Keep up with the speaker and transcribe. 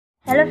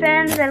Hello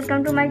friends,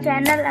 welcome to my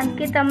channel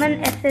Ankit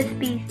Aman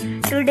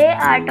SSPs. Today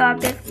our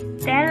topic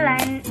 10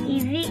 line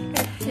easy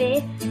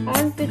essay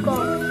on peacock.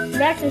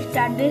 Let's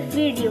start this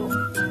video.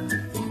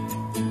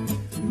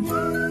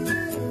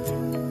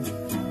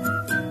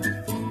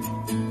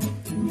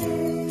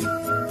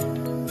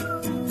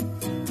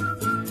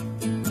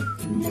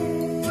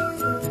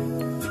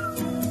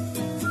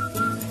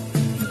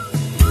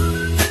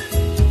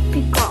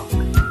 Peacock.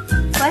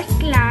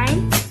 First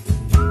line.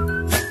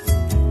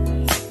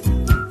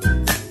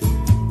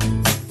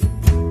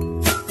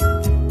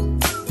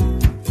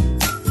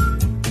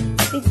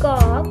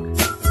 Peacock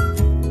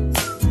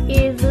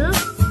is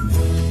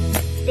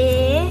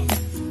a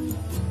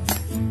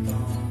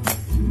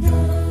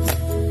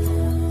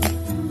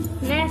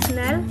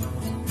national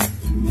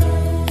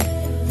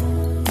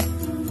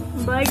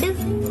bird of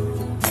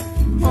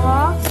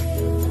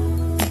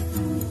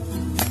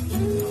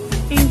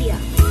India.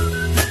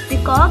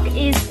 Peacock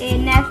is a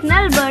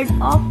national bird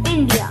of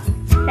India.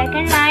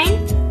 Second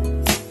line.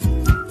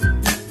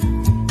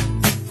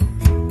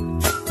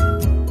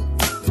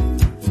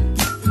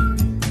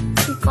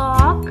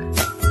 Peacock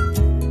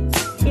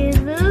is a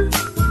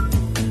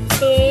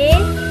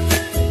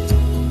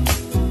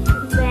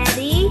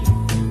very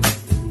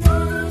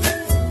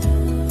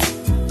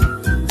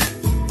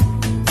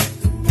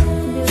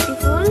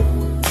beautiful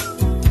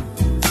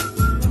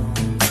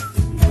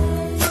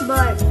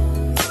bird.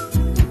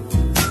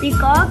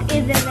 Peacock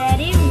is a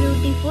very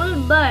beautiful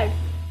bird.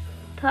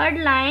 Third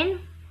line.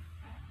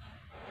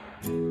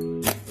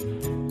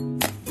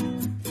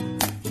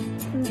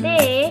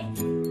 They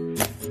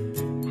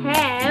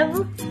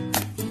have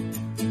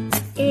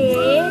a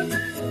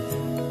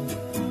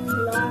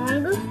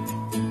long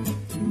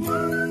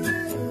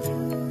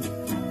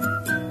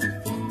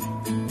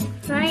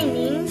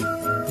shining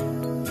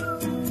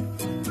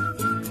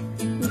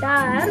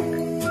dark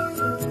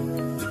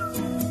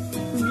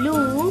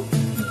blue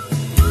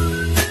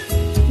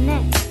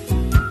neck.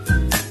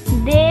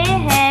 They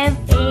have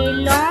a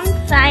long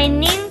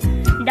shining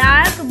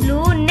dark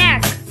blue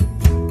neck.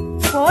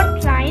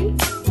 Fourth line.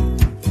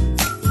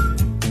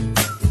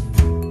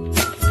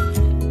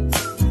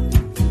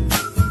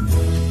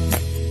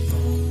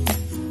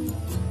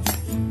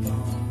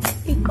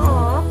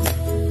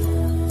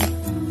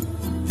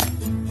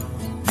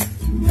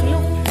 Peacock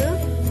looks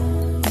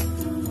beautiful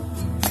when it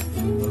dances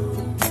in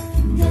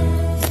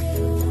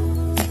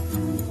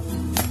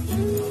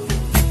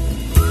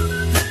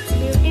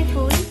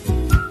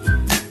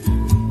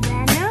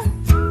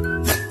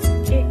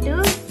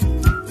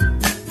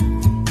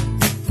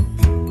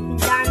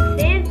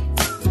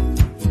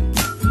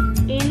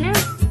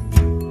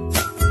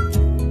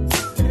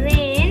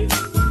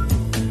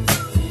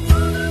rain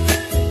by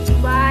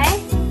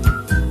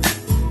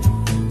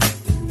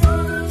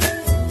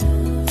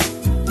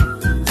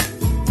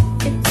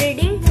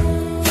spreading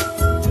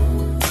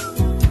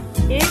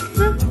its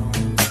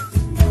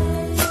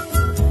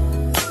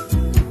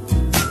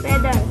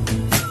feathers.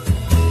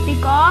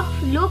 Peacock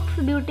looks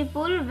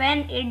beautiful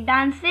when it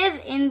dances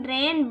in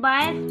rain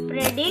by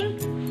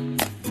spreading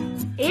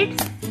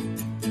its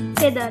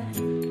feathers.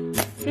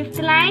 Fifth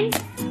line.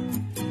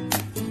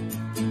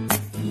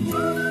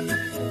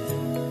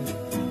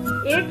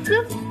 Its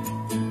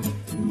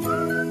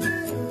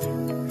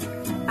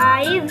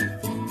eyes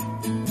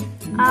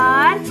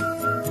are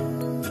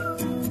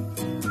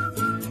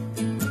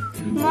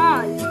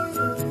small.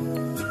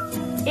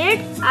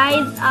 Its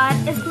eyes are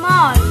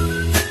small.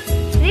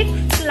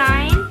 Sixth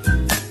line.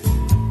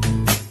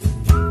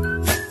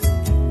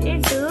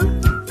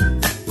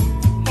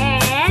 It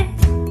has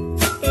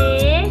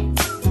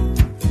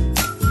a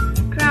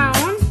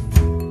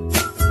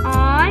crown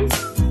on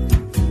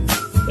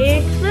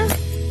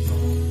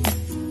its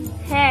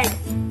head.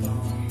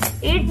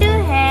 It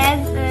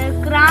has a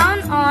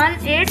crown on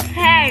its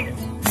head.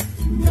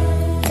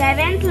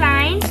 Seventh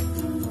line.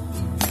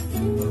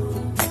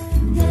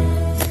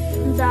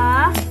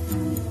 The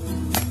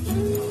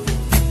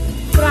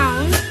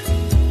crown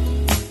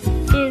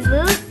is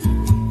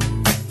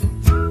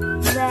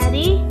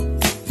very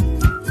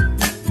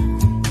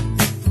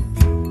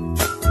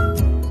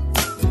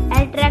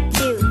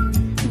attractive.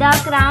 The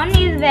crown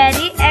is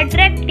very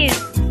attractive.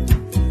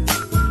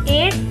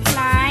 Eighth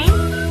line.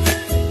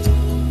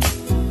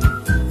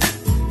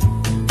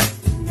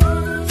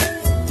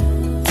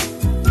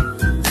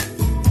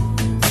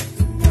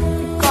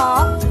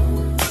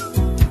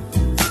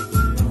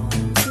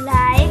 Peacock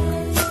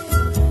likes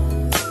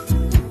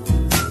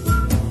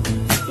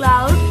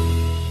clouds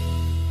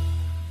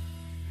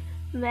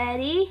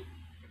very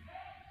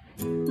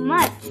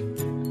much.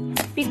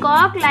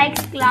 Peacock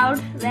likes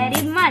clouds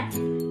very much.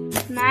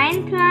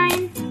 Ninth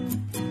line.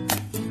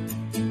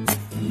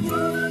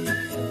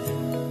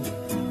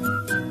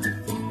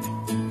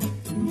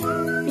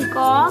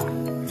 Peacock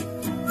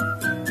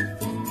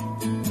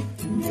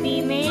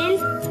female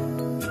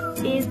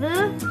is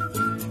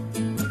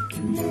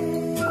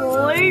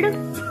cold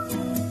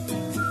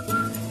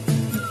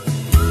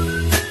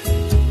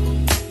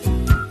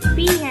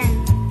peahen.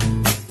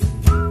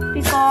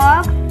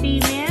 Peacock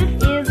female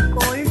is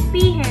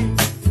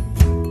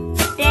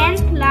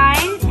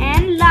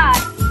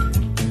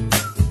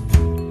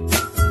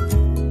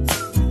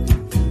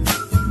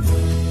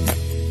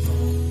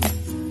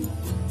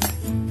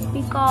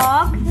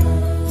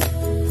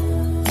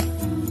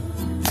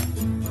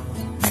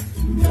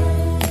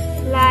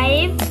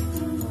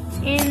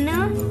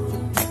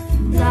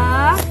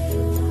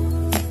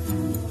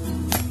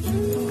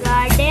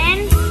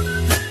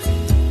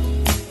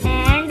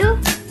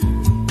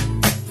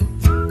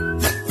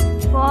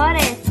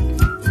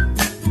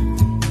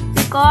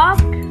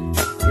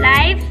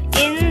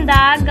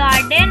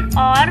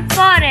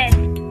Forest.